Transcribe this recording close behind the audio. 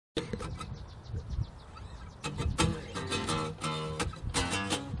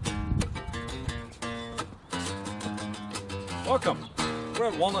Welcome. We're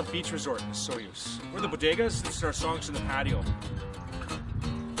at Walnut Beach Resort in Osoyoos. We're the Bodegas. This is our Songs from the Patio.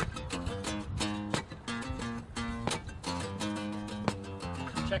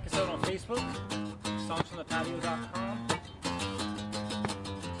 Check us out on Facebook, songsfromthepatio.com.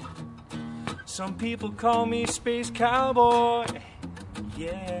 Some people call me Space Cowboy,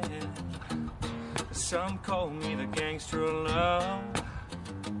 yeah. Some call me the gangster of love.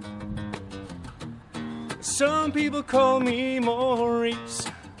 Some people call me Maurice,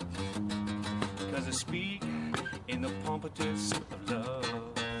 'cause I speak in the pompatus of love.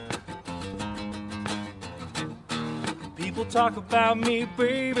 People talk about me,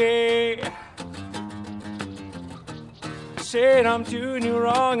 baby, said I'm doing you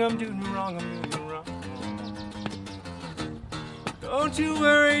wrong, I'm doing you wrong, I'm doing you wrong. Don't you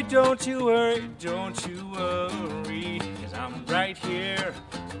worry, don't you worry, don't you worry, 'cause I'm right here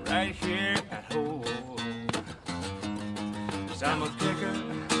at home. 'Cause I'm a picker,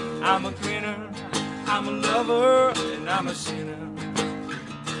 I'm a grinner, I'm a lover, and I'm a sinner.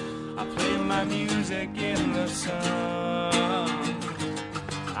 I play my music in the sun.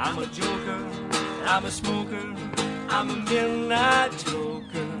 I'm a joker, I'm a smoker, I'm a midnight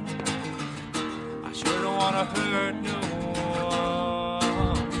toker. I sure don't wanna hurt no one.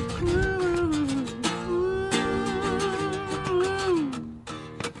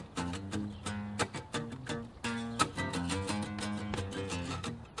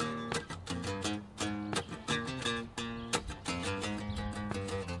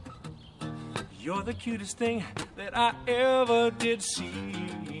 You're the cutest thing that I ever did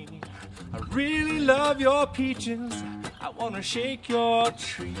see. I really love your peaches, I wanna shake your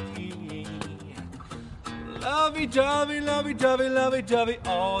tree. Lovey-dovey, lovey-dovey, lovey-dovey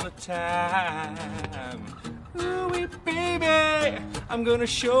all the time. Ooh-wee, baby, I'm gonna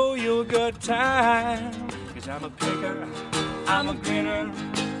show you a good time. 'Cause I'm a picker, I'm a grinner,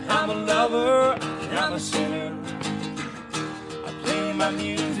 I'm a lover, and I'm a sinner. I play my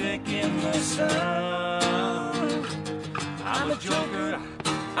music in the sun. I'm a joker,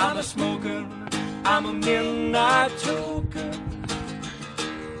 I'm a smoker, I'm a midnight toker.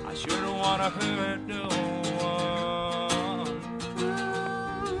 I sure don't wanna hurt no one.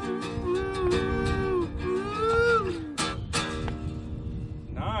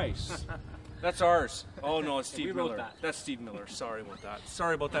 Nice. That's ours. Oh no, it's Steve We wrote Miller. that. That's Steve Miller. Sorry about that.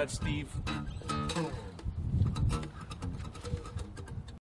 Sorry about that, Steve.